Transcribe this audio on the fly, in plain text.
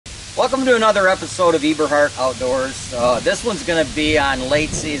Welcome to another episode of Eberhart Outdoors. This one's going to be on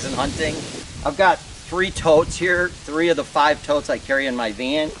late season hunting. I've got 3 totes here, 3 of the 5 totes I carry in my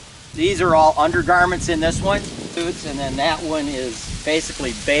van. These are all undergarments in this one, suits, and then that one is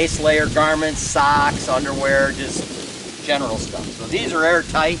basically base layer garments, socks, underwear, just general stuff. So these are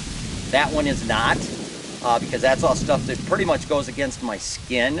airtight. That one is not, because that's all stuff that pretty much goes against my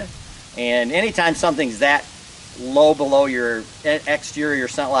skin. And anytime something's that low below your exterior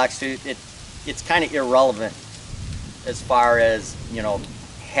scent lock suit, it's kind of irrelevant as far as, you know,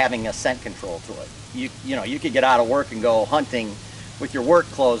 having a scent control to it. You know, you could get out of work and go hunting with your work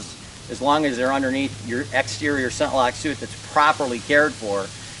clothes, as long as they're underneath your exterior scent lock suit that's properly cared for,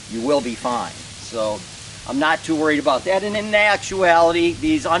 you will be fine. So I'm not too worried about that. And in actuality,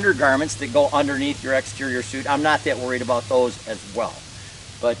 these undergarments that go underneath your exterior suit, I'm not that worried about those as well.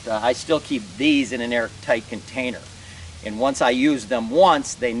 But I still keep these in an airtight container. And once I use them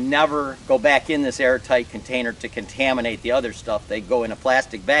once, they never go back in this airtight container to contaminate the other stuff. They go in a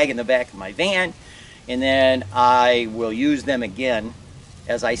plastic bag in the back of my van, and then I will use them again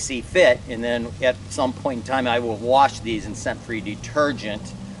as I see fit. And then at some point in time, I will wash these in scent-free detergent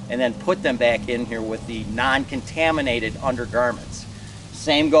and then put them back in here with the non-contaminated undergarments.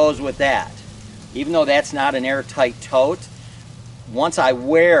 Same goes with that. Even though that's not an airtight tote, once I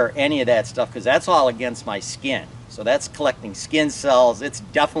wear any of that stuff, because that's all against my skin, so that's collecting skin cells, it's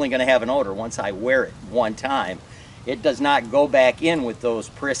definitely going to have an odor once I wear it one time. It does not go back in with those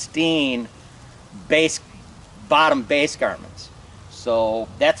pristine bottom base garments. So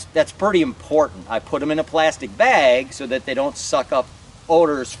that's pretty important. I put them in a plastic bag so that they don't suck up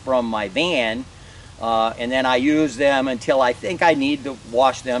odors from my van, and then I use them until I think I need to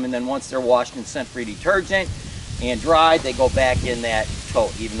wash them, and then once they're washed in scent-free detergent and dried, they go back in that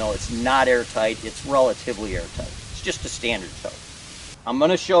tote. Even though it's not airtight, it's relatively airtight. It's just a standard tote. I'm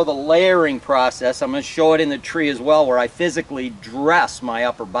going to show the layering process. I'm going to show it in the tree as well, where I physically dress my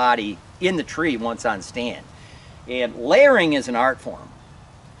upper body in the tree once on stand. And layering is an art form.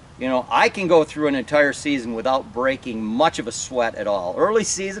 You know, I can go through an entire season without breaking much of a sweat at all. Early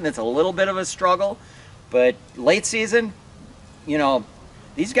season, it's a little bit of a struggle, but late season, you know,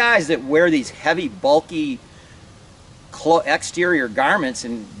 these guys that wear these heavy, bulky exterior garments,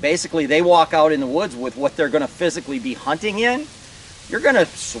 and basically they walk out in the woods with what they're going to physically be hunting in, you're going to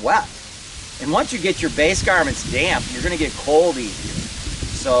sweat. And once you get your base garments damp, you're going to get cold easier.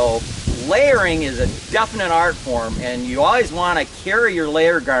 So layering is a definite art form, and you always want to carry your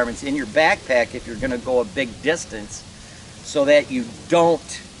layer garments in your backpack if you're going to go a big distance, so that you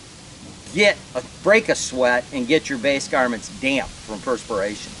don't break a sweat and get your base garments damp from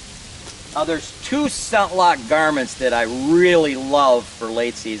perspiration. Now there's 2 scent lock garments that I really love for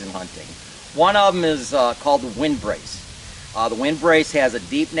late season hunting. One of them is called the wind brace. The wind brace has a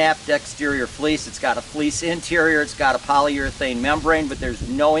deep napped exterior fleece. It's got a fleece interior. It's got a polyurethane membrane, but there's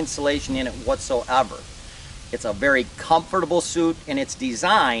no insulation in it whatsoever. It's a very comfortable suit, and it's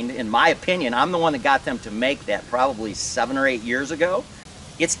designed, in my opinion, I'm the one that got them to make that probably 7 or 8 years ago.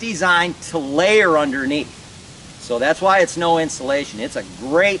 It's designed to layer underneath. So that's why it's no insulation. It's a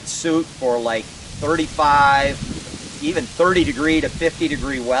great suit for like 35, even 30 degree to 50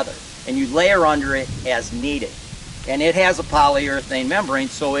 degree weather. And you layer under it as needed. And it has a polyurethane membrane,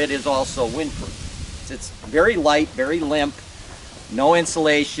 so it is also windproof. It's very light, very limp, no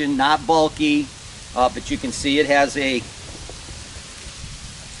insulation, not bulky, but you can see it has a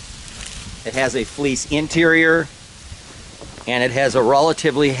fleece interior, and it has a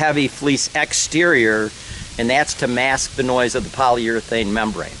relatively heavy fleece exterior, and that's to mask the noise of the polyurethane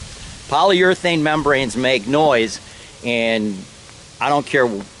membrane. Polyurethane membranes make noise, and I don't care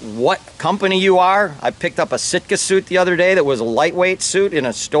what company you are. I picked up a Sitka suit the other day that was a lightweight suit in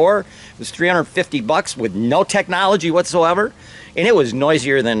a store. It was $350 with no technology whatsoever, and it was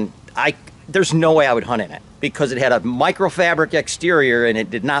noisier than there's no way I would hunt in it, because it had a microfabric exterior and it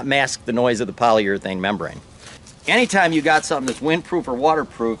did not mask the noise of the polyurethane membrane. Anytime you got something that's windproof or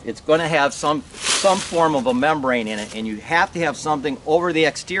waterproof, it's going to have some form of a membrane in it, and you have to have something over the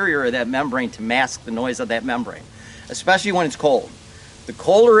exterior of that membrane to mask the noise of that membrane, especially when it's cold. The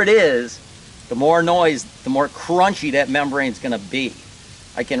colder it is, the more noise, the more crunchy that membrane is going to be.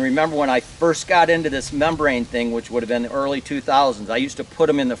 I can remember when I first got into this membrane thing, which would have been the early 2000s, I used to put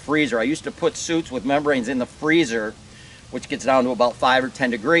them in the freezer. I used to put suits with membranes in the freezer, which gets down to about 5 or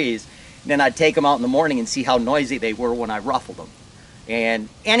 10 degrees. Then I'd take them out in the morning and see how noisy they were when I ruffled them. And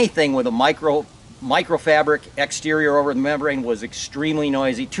anything with a microfabric exterior over the membrane was extremely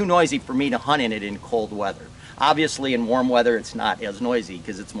noisy, too noisy for me to hunt in it in cold weather. Obviously in warm weather it's not as noisy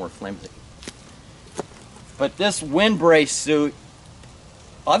because it's more flimsy. But this wind brace suit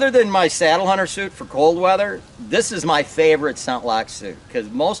Other than my saddle hunter suit for cold weather, this is my favorite ScentLok suit because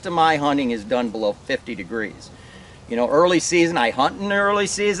most of my hunting is done below 50 degrees. You know, early season, I hunt in the early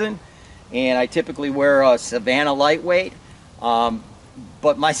season, and I typically wear a Savannah lightweight.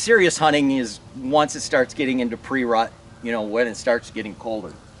 But my serious hunting is once it starts getting into pre-rut, you know, when it starts getting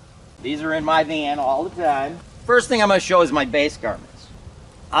colder. These are in my van all the time. First thing I'm going to show is my base garments.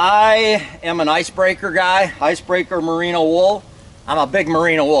 I am an icebreaker guy, icebreaker merino wool. I'm a big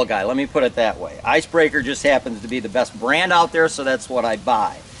merino wool guy, let me put it that way. Icebreaker just happens to be the best brand out there, so that's what I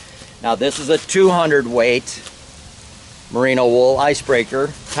buy. Now this is a 200 weight merino wool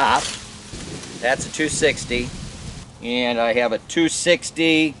icebreaker top. That's a 260. And I have a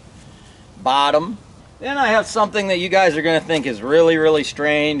 260 bottom. Then I have something that you guys are going to think is really, really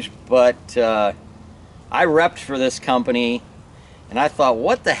strange, but I repped for this company, and I thought,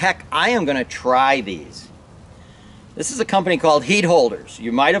 what the heck, I am going to try these. This is a company called Heat Holders.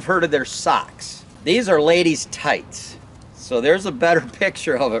 You might have heard of their socks. These are ladies' tights. So there's a better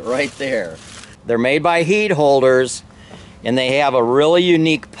picture of it right there. They're made by Heat Holders, and they have a really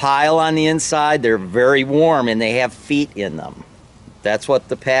unique pile on the inside. They're very warm, and they have feet in them. That's what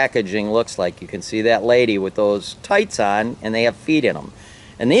the packaging looks like. You can see that lady with those tights on, and they have feet in them.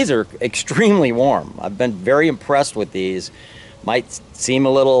 And these are extremely warm. I've been very impressed with these. Might seem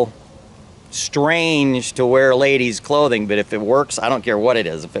a little strange to wear ladies' clothing, but if it works, I don't care what it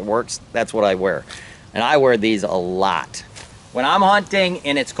is. If it works, that's what I wear. And I wear these a lot. When I'm hunting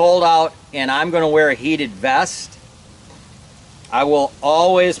and it's cold out and I'm going to wear a heated vest, I will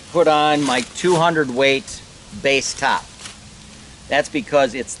always put on my 200 weight base top. That's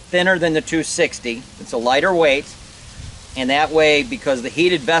because it's thinner than the 260. It's a lighter weight. And that way, because the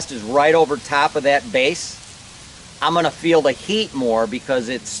heated vest is right over top of that base, I'm going to feel the heat more because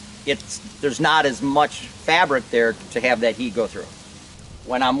there's not as much fabric there to have that heat go through.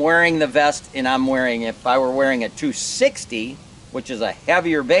 When I'm wearing the vest and if I were wearing a 260, which is a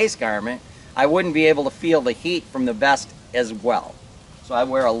heavier base garment, I wouldn't be able to feel the heat from the vest as well. So I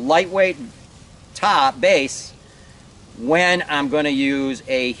wear a lightweight top base when I'm going to use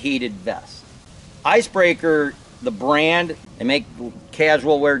a heated vest. Icebreaker, the brand, they make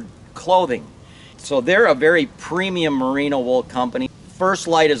casual wear clothing. So they're a very premium merino wool company. First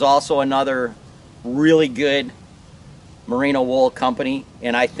Light is also another really good merino wool company,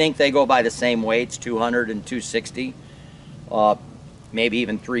 and I think they go by the same weights, 200 and 260, maybe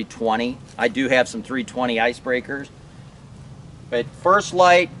even 320. I do have some 320 icebreakers, but First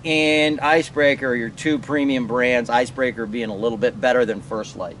Light and Icebreaker are your two premium brands, Icebreaker being a little bit better than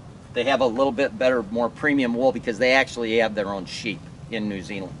First Light. They have a little bit better, more premium wool because they actually have their own sheep in New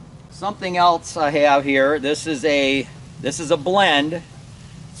Zealand. Something else I have here, this is a blend.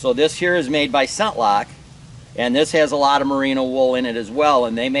 So this here is made by ScentLok, and this has a lot of merino wool in it as well,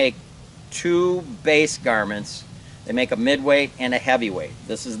 and they make two base garments. They make a midweight and a heavyweight.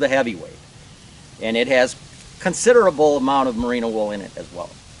 This is the heavyweight, and it has considerable amount of merino wool in it as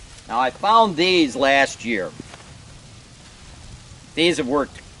well. Now I found these last year. These have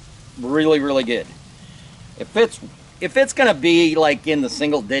worked really, really good. If it's gonna be like in the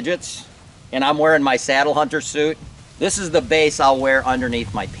single digits and I'm wearing my saddle hunter suit, this is the base I'll wear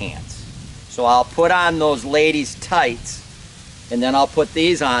underneath my pants. So I'll put on those ladies' tights, and then I'll put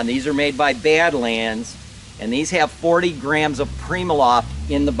these on. These are made by Badlands, and these have 40 grams of Primaloft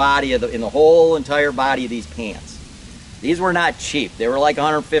in the body of in the whole entire body of these pants. These were not cheap. They were like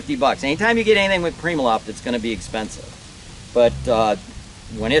 150 bucks. Anytime you get anything with Primaloft, it's going to be expensive. But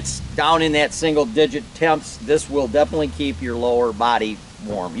when it's down in that single digit temps, this will definitely keep your lower body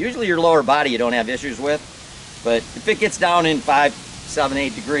warm. Usually your lower body you don't have issues with, but if it gets down in 5, 7,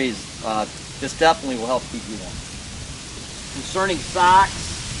 8 degrees, this definitely will help keep you warm. Concerning socks,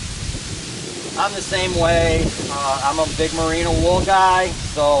 I'm the same way. I'm a big merino wool guy,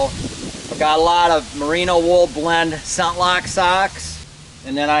 so I've got a lot of merino wool blend ScentLok socks.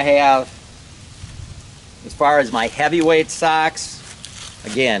 And then I have, as far as my heavyweight socks,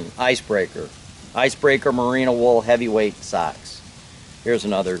 again, Icebreaker merino wool heavyweight socks. Here's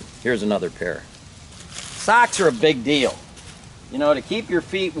another pair. Socks are a big deal. You know, to keep your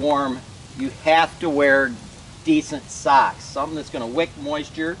feet warm, you have to wear decent socks, something that's going to wick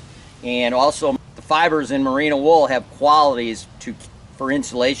moisture, and also the fibers in merino wool have qualities for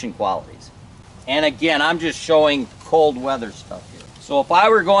insulation qualities. And again, I'm just showing cold weather stuff here. So if I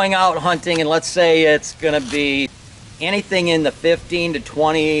were going out hunting, and let's say it's going to be anything in the 15 to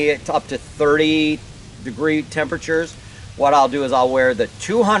 20 up to 30 degree temperatures, what I'll do is I'll wear the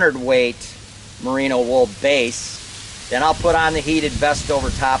 200 weight merino wool base, then I'll put on the heated vest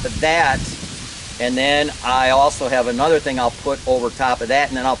over top of that, And then I also have another thing I'll put over top of that,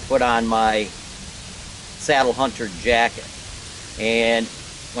 and then I'll put on my Saddle Hunter jacket. And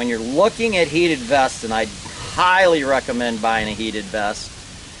when you're looking at heated vests, and I highly recommend buying a heated vest,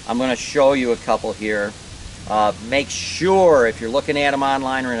 I'm going to show you a couple here. Make sure, if you're looking at them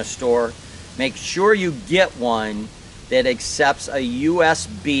online or in a store, make sure you get one that accepts a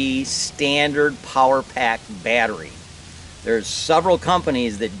USB standard power pack battery. There's several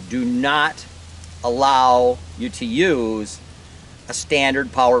companies that do not allow you to use a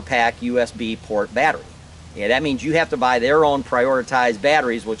standard power pack USB port battery. Yeah, that means you have to buy their own prioritized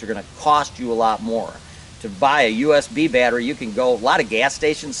batteries, which are going to cost you a lot more. To buy a USB battery, you can go, a lot of gas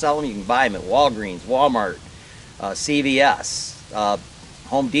stations sell them. You can buy them at Walgreens, Walmart, CVS,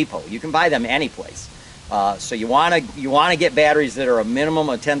 Home Depot. You can buy them any place. So you want to get batteries that are a minimum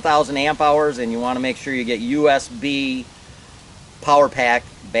of 10,000 amp hours, and you want to make sure you get USB power pack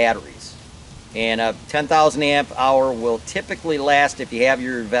batteries. And a 10,000 amp hour will typically last, if you have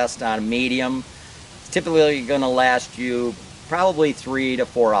your vest on medium, it's typically going to last you probably 3 to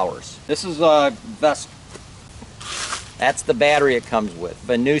 4 hours. This is a vest. That's the battery it comes with,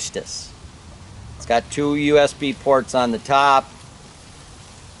 Venustus. It's got 2 USB ports on the top.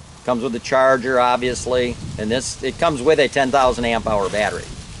 Comes with a charger, obviously, and it comes with a 10,000 amp hour battery,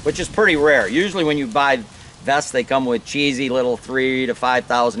 which is pretty rare. Usually when you buy vests, they come with cheesy little 3,000 to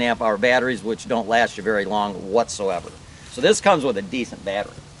 5,000 amp hour batteries, which don't last you very long whatsoever. So this comes with a decent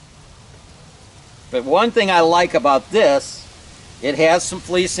battery. But one thing I like about this, it has some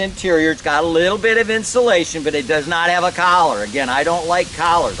fleece interior. It's got a little bit of insulation, but it does not have a collar. Again, I don't like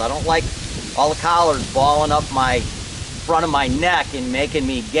collars. I don't like all the collars balling up my front of my neck and making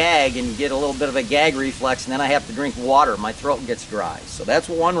me gag and get a little bit of a gag reflex, and then I have to drink water. My throat gets dry. So that's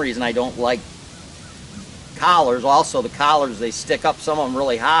one reason I don't like collars. Also, the collars, they stick up, some of them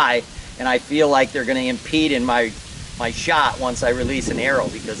really high, and I feel like they're going to impede in my shot once I release an arrow,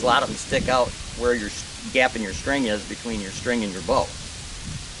 because a lot of them stick out where your gap in your string is between your string and your bow.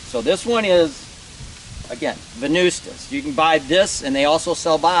 So this one is, again, Venustus. You can buy this, and they also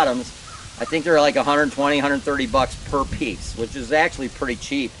sell bottoms. I think they're like 120, 130 bucks per piece, which is actually pretty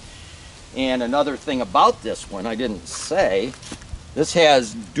cheap. And another thing about this one I didn't say, this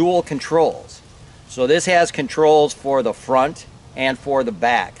has dual controls. So this has controls for the front and for the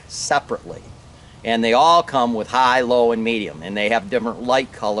back separately. And they all come with high, low, and medium. And they have different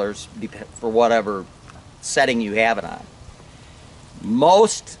light colors for whatever setting you have it on.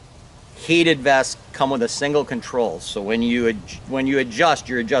 Most heated vests come with a single control, so when you adjust,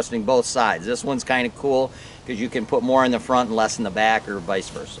 you're adjusting both sides. This one's kind of cool because you can put more in the front and less in the back, or vice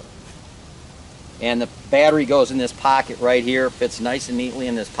versa. And the battery goes in this pocket right here, fits nice and neatly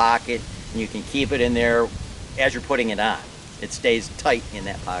in this pocket, and you can keep it in there as you're putting it on. It stays tight in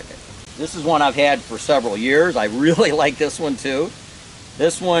that pocket. This is one I've had for several years. I really like this one too.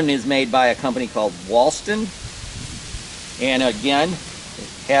 This one is made by a company called Walston, and again,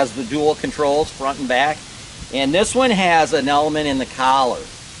 it has the dual controls front and back. And this one has an element in the collar.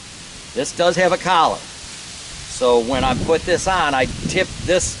 This does have a collar. So when I put this on, I tip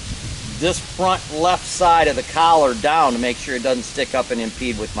this front left side of the collar down to make sure it doesn't stick up and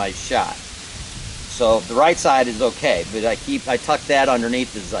impede with my shot. So the right side is okay, but I tuck that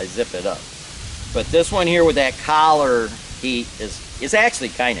underneath as I zip it up. But this one here with that collar heat is actually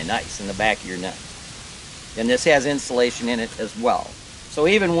kind of nice in the back of your neck. And this has insulation in it as well. So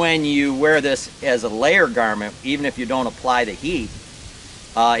even when you wear this as a layer garment, even if you don't apply the heat,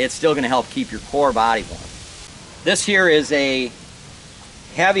 it's still going to help keep your core body warm. This here is a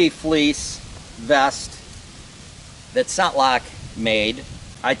heavy fleece vest that Suntlock made.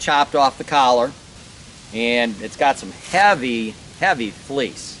 I chopped off the collar, and it's got some heavy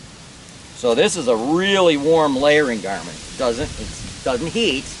fleece. So this is a really warm layering garment. It doesn't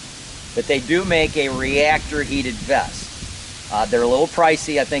heat, but they do make a reactor heated vest. They're a little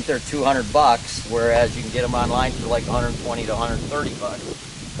pricey. I think they're 200 bucks, whereas you can get them online for like 120 to 130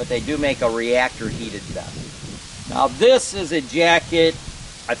 bucks. But they do make a reactor heated vest. Now this is a jacket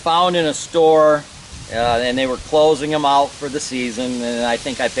I found in a store, and they were closing them out for the season, and I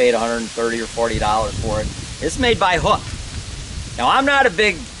think I paid 130 or $40 for it. It's made by Hook. Now I'm not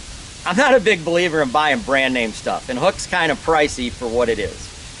a big believer in buying brand name stuff, and Hook's kind of pricey for what it is.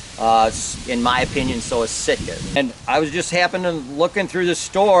 In my opinion, so is Sitka. And I was just happening looking through the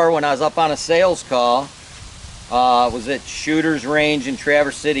store when I was up on a sales call. Was at Shooter's Range in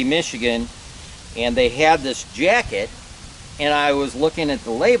Traverse City, Michigan, and they had this jacket, and I was looking at the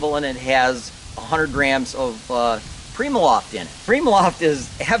label, and it has 100 grams of Primaloft in it. Primaloft is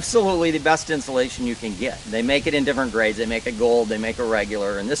absolutely the best insulation you can get. They make it in different grades. They make it gold, they make a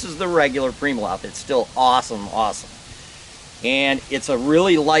regular, and this is the regular Primaloft. It's still awesome, awesome. And it's a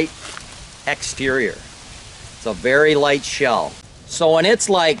really light exterior. It's a very light shell. So when it's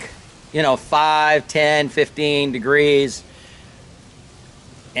like, you know, 5, 10, 15 degrees,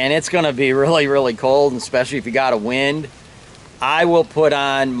 and it's gonna be really, really cold, especially if you got a wind, I will put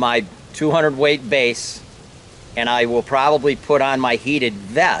on my 200 weight base, and I will probably put on my heated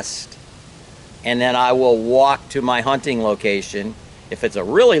vest, and then I will walk to my hunting location. If it's a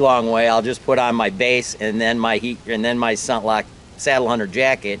really long way, I'll just put on my base and then my SuntLock saddle hunter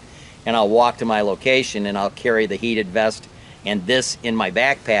jacket, and I'll walk to my location, and I'll carry the heated vest and this in my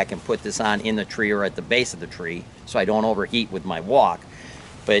backpack and put this on in the tree or at the base of the tree so I don't overheat with my walk.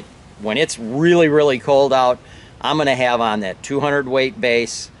 But when it's really, really cold out, I'm gonna have on that 200 weight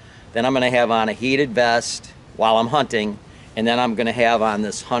base, then I'm gonna have on a heated vest while I'm hunting, and then I'm gonna have on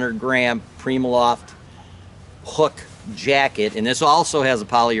this 100-gram Primaloft hook jacket, and this also has a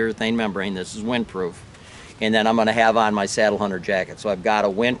polyurethane membrane. This is windproof. And then I'm gonna have on my saddle hunter jacket. So I've got a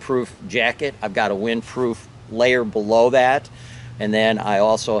windproof jacket, I've got a windproof layer below that, and then I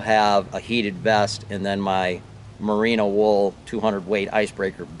also have a heated vest, and then my merino wool 200 weight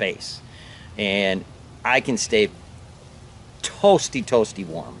icebreaker base. And I can stay toasty, toasty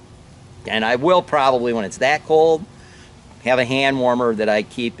warm. And I will probably, when it's that cold, have a hand warmer that I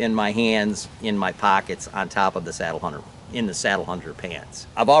keep in my hands, in my pockets, on top of the saddle hunter, in the saddle hunter pants.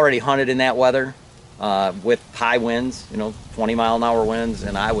 I've already hunted in that weather with high winds, you know, 20-mile-an-hour winds,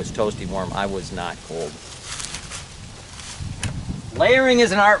 and I was toasty warm. I was not cold. Layering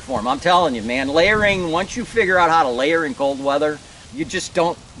is an art form, I'm telling you, man. Layering, once you figure out how to layer in cold weather, you just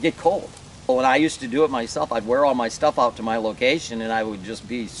don't get cold. When I used to do it myself, I'd wear all my stuff out to my location, and I would just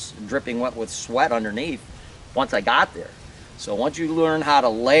be dripping wet with sweat underneath once I got there. So once you learn how to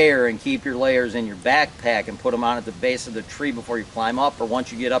layer and keep your layers in your backpack and put them on at the base of the tree before you climb up, or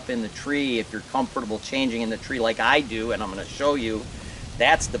once you get up in the tree, if you're comfortable changing in the tree like I do, and I'm going to show you,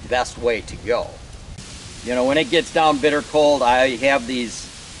 that's the best way to go. You know, when it gets down bitter cold, I have these,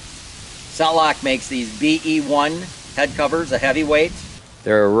 SuntLock makes these BE1 head covers, a heavyweight.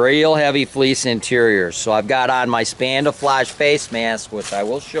 They're a real heavy fleece interior. So I've got on my Spandaflage face mask, which I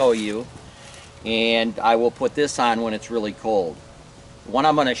will show you, and I will put this on when it's really cold. The one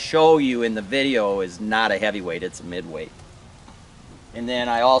I'm going to show you in the video is not a heavyweight, it's a midweight. And then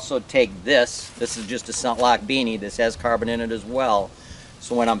I also take this is just a SuntLock beanie. This has carbon in it as well.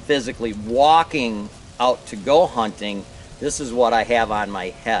 So when I'm physically walking out to go hunting, this is what I have on my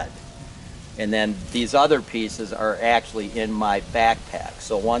head. And then these other pieces are actually in my backpack.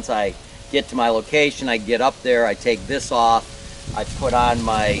 So once I get to my location, I get up there, I take this off, I put on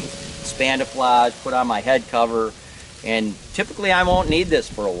my Spandaflage, put on my head cover, and typically I won't need this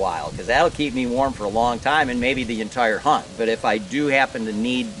for a while because that'll keep me warm for a long time and maybe the entire hunt. But if I do happen to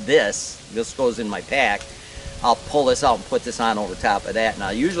need this goes in my pack, I'll pull this out and put this on over top of that. And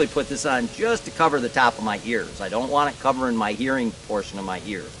I usually put this on just to cover the top of my ears. I don't want it covering my hearing portion of my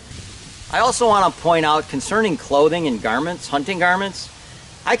ear. I also want to point out concerning clothing and garments, hunting garments,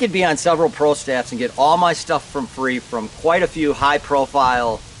 I could be on several pro staffs and get all my stuff from free from quite a few high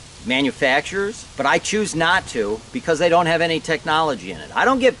profile manufacturers, but I choose not to because they don't have any technology in it. I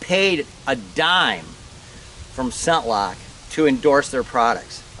don't get paid a dime from SuntLock to endorse their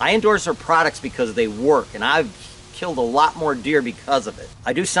products. I endorse their products because they work, and I've killed a lot more deer because of it.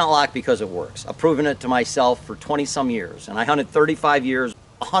 I do SuntLock because it works. I've proven it to myself for 20 some years, and I hunted 35 years,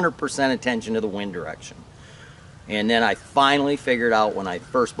 100% attention to the wind direction. And then I finally figured out when I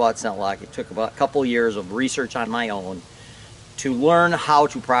first bought SuntLock, it took about a couple years of research on my own to learn how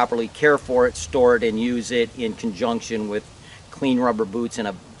to properly care for it, store it, and use it in conjunction with clean rubber boots and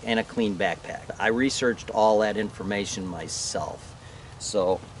a clean backpack. I researched all that information myself.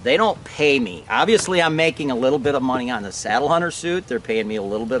 So they don't pay me. Obviously I'm making a little bit of money on the saddle hunter suit. They're paying me a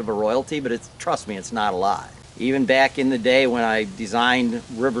little bit of a royalty, but trust me, it's not a lot. Even back in the day when I designed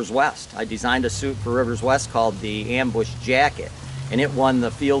Rivers West, I designed a suit for Rivers West called the Ambush Jacket, and it won the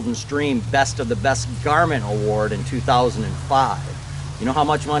Field and Stream Best of the Best Garment Award in 2005. You know how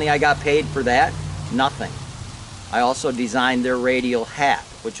much money I got paid for that? Nothing. I also designed their radial hat,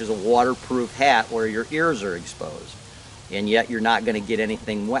 which is a waterproof hat where your ears are exposed, and yet you're not going to get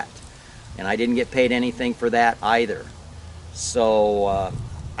anything wet. And I didn't get paid anything for that either. So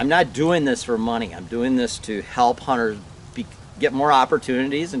I'm not doing this for money. I'm doing this to help hunters get more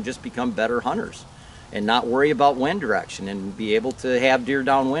opportunities and just become better hunters and not worry about wind direction and be able to have deer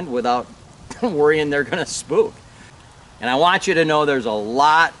downwind without worrying they're going to spook. And I want you to know there's a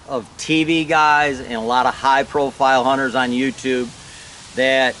lot of TV guys and a lot of high-profile hunters on YouTube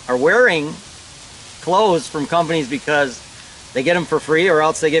that are wearing clothes from companies because they get them for free or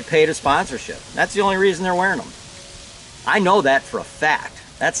else they get paid a sponsorship. That's the only reason they're wearing them. I know that for a fact.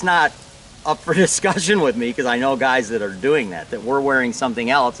 That's not up for discussion with me because I know guys that are doing that were wearing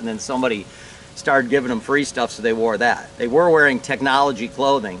something else and then somebody started giving them free stuff so they wore that. They were wearing technology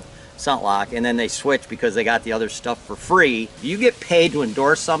clothing, Sunlock, and then they switched because they got the other stuff for free. If you get paid to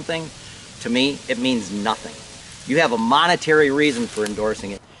endorse something, to me, it means nothing. You have a monetary reason for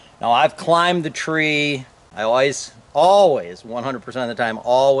endorsing it. Now, I've climbed the tree. I always, 100% of the time,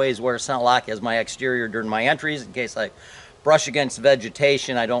 always wear Sunlock as my exterior during my entries in case I brush against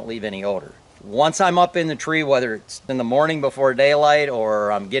vegetation. I don't leave any odor. Once I'm up in the tree, whether it's in the morning before daylight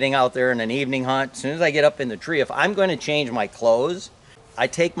or I'm getting out there in an evening hunt, as soon as I get up in the tree, if I'm going to change my clothes, I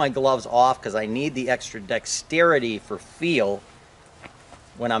take my gloves off because I need the extra dexterity for feel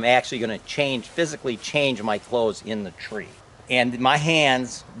when I'm actually going to physically change my clothes in the tree. And my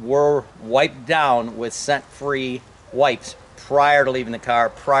hands were wiped down with scent-free wipes prior to leaving the car,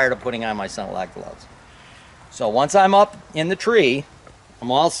 prior to putting on my Sunlock gloves. So once I'm up in the tree,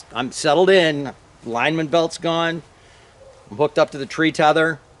 I'm settled in, lineman belt's gone, I'm hooked up to the tree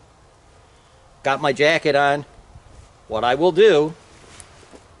tether, got my jacket on. What I will do,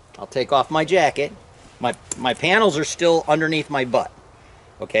 I'll take off my jacket. My panels are still underneath my butt.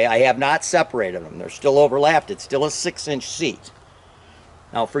 Okay, I have not separated them. They're still overlapped. It's still a 6-inch seat.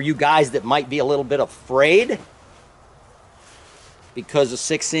 Now, for you guys that might be a little bit afraid because a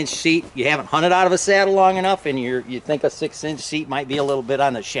 6-inch seat, you haven't hunted out of a saddle long enough and you think a 6-inch seat might be a little bit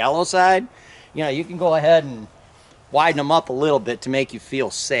on the shallow side, you know, you can go ahead and widen them up a little bit to make you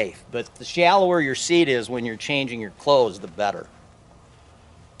feel safe. But the shallower your seat is when you're changing your clothes, the better.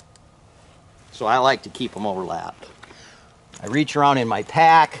 So I like to keep them overlapped. I reach around in my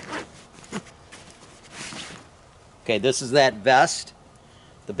pack. Okay, this is that vest.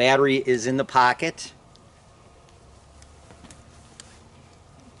 The battery is in the pocket.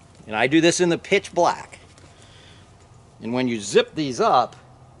 And I do this in the pitch black. And when you zip these up,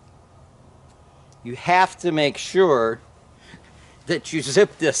 you have to make sure that you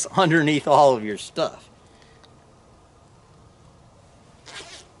zip this underneath all of your stuff.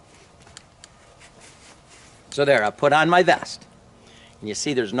 So there, I put on my vest. And you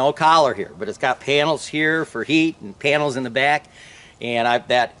see there's no collar here, but it's got panels here for heat and panels in the back. And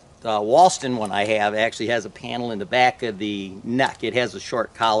that Walston one I have actually has a panel in the back of the neck. It has a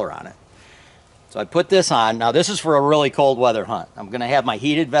short collar on it. So I put this on. Now this is for a really cold weather hunt. I'm going to have my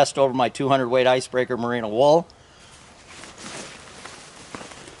heated vest over my 200 weight icebreaker merino wool.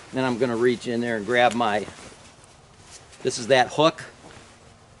 Then I'm going to reach in there and grab this is that hook.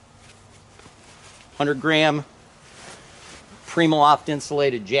 100-gram Primaloft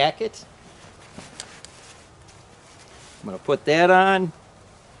insulated jacket. I'm going to put that on.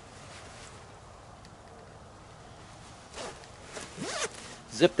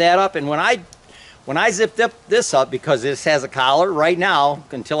 Zip that up, and when I zipped this up, because this has a collar right now,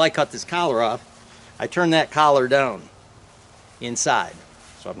 until I cut this collar off, I turn that collar down inside.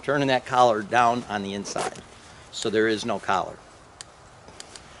 So I'm turning that collar down on the inside, so there is no collar.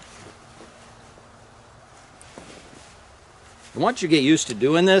 And once you get used to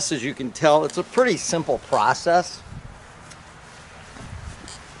doing this, as you can tell, it's a pretty simple process.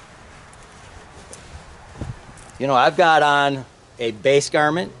 You know, I've got on a base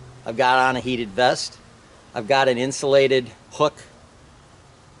garment, I've got on a heated vest, I've got an insulated hook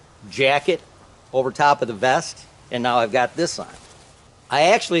jacket over top of the vest, and now I've got this on.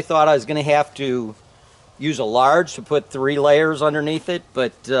 I actually thought I was going to have to use a large to put 3 layers underneath it,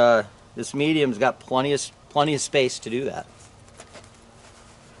 but this medium's got plenty of space to do that.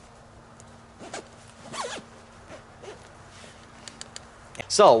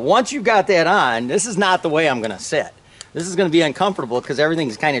 So once you've got that on, this is not the way I'm going to sit. This is going to be uncomfortable because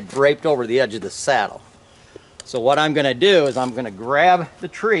everything's kind of draped over the edge of the saddle. So what I'm going to do is I'm going to grab the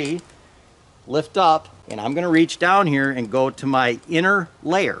tree, lift up, and I'm going to reach down here and go to my inner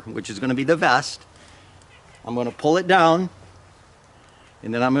layer, which is going to be the vest. I'm going to pull it down,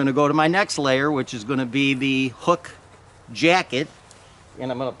 and then I'm going to go to my next layer, which is going to be the hook jacket, and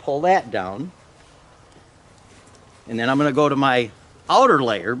I'm going to pull that down. And then I'm going to go to my outer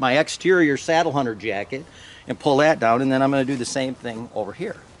layer, my exterior saddle hunter jacket, and pull that down, and then I'm going to do the same thing over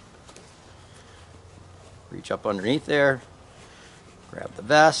here. Reach up underneath there, grab the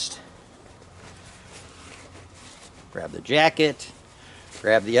vest, grab the jacket,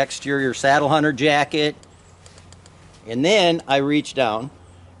 grab the exterior saddle hunter jacket, and then I reach down,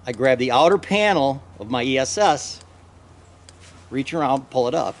 I grab the outer panel of my ESS, reach around, pull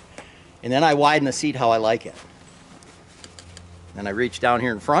it up, and then I widen the seat how I like it. Then I reach down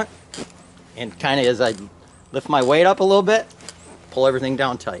here in front, and kind of as I lift my weight up a little bit, pull everything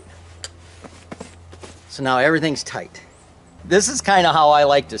down tight. So now everything's tight. This is kind of how I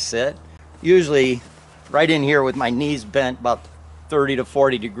like to sit. Usually right in here with my knees bent about 30 to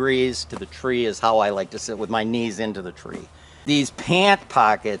 40 degrees to the tree is how I like to sit, with my knees into the tree. These pant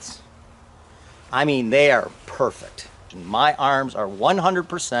pockets, I mean, they are perfect. My arms are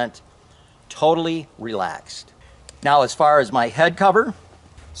 100% totally relaxed. Now, as far as my head cover,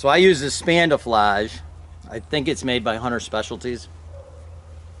 so I use this Spandaflage. I think it's made by Hunter Specialties.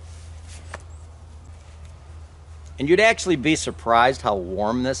 And you'd actually be surprised how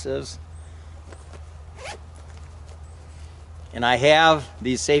warm this is. And I have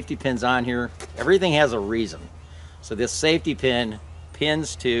these safety pins on here. Everything has a reason. So this safety pin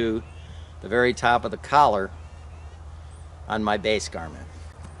pins to the very top of the collar on my base garment.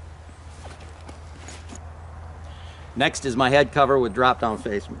 Next is my head cover with drop-down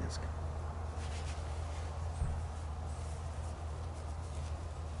face mask.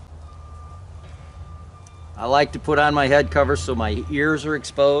 I like to put on my head cover so my ears are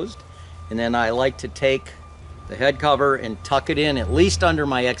exposed, and then I like to take the head cover and tuck it in at least under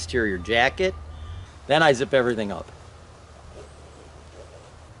my exterior jacket. Then I zip everything up.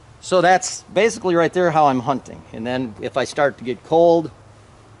 So that's basically right there how I'm hunting. And then if I start to get cold,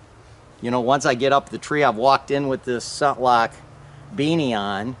 you know, once I get up the tree, I've walked in with this Suntlock beanie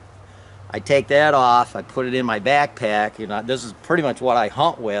on. I take that off, I put it in my backpack. You know, this is pretty much what I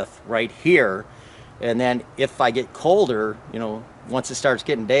hunt with right here. And then if I get colder, you know, once it starts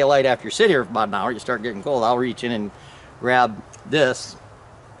getting daylight after you sit here for about an hour, you start getting cold, I'll reach in and grab this,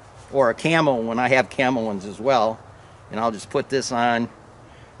 or a camo when I have camo ones as well, and I'll just put this on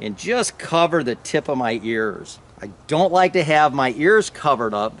and just cover the tip of my ears. I don't like to have my ears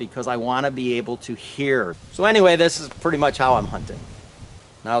covered up because I want to be able to hear. So anyway, this is pretty much how I'm hunting.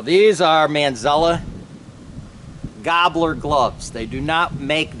 Now these are Manzella Gobbler gloves. They do not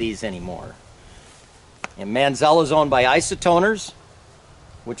make these anymore. And Manzella is owned by Isotoners,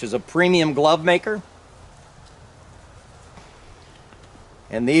 which is a premium glove maker.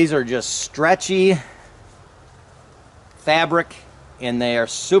 And these are just stretchy fabric, and they are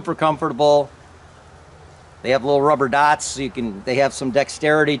super comfortable. They have little rubber dots, so they have some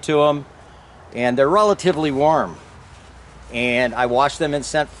dexterity to them, and they're relatively warm. And I wash them in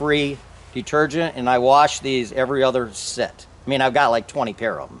scent-free detergent, and I wash these every other set. I mean, I've got like 20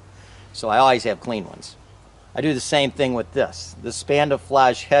 pair of them, so I always have clean ones. I do the same thing with this. The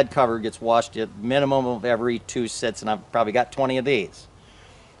Spandaflage head cover gets washed at minimum of every 2 sits, and I've probably got 20 of these.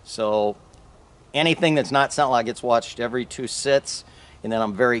 So anything that's not Suntlock gets washed every 2 sits, and then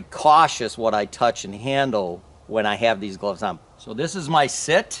I'm very cautious what I touch and handle when I have these gloves on. So this is my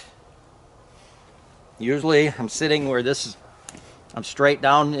sit. Usually I'm sitting where I'm straight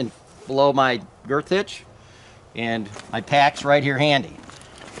down and below my girth hitch, and my pack's right here handy.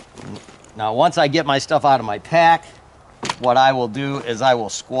 Now once I get my stuff out of my pack, what I will do is I will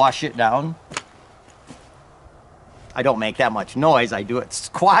squash it down. I don't make that much noise, I do it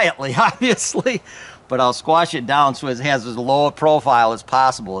quietly obviously, but I'll squash it down so it has as low a profile as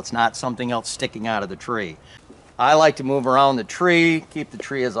possible. It's not something else sticking out of the tree. I like to move around the tree, keep the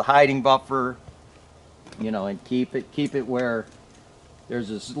tree as a hiding buffer, you know, and keep it where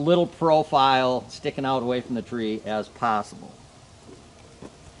there's as little profile sticking out away from the tree as possible.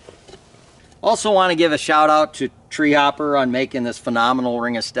 Also want to give a shout out to Treehopper on making this phenomenal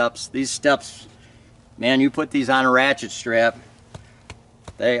ring of steps. These steps, man, you put these on a ratchet strap,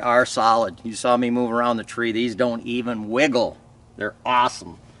 they are solid. You saw me move around the tree. These don't even wiggle. They're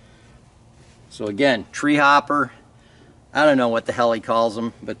awesome. So again, Treehopper, I don't know what the hell he calls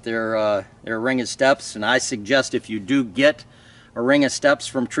them, but they're a ring of steps, and I suggest if you do get a ring of steps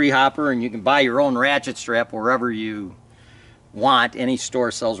from Treehopper, and you can buy your own ratchet strap wherever you want, any store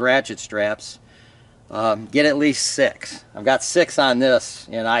sells ratchet straps, get at least 6. I've got 6 on this,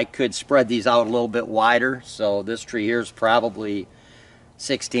 and I could spread these out a little bit wider. So this tree here is probably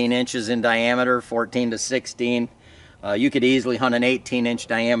 16 inches in diameter, 14 to 16. You could easily hunt an 18-inch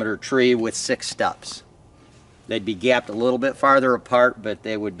diameter tree with 6 steps. They'd be gapped a little bit farther apart, but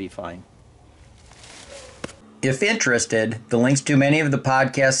they would be fine. If interested, the links to many of the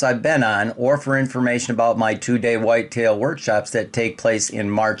podcasts I've been on, or for information about my 2-day whitetail workshops that take place in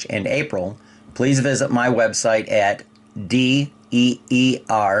March and April, please visit my website at deer-john.net.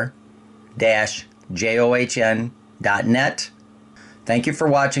 Thank you for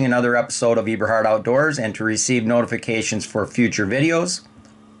watching another episode of Eberhart Outdoors, and to receive notifications for future videos,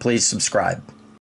 please subscribe.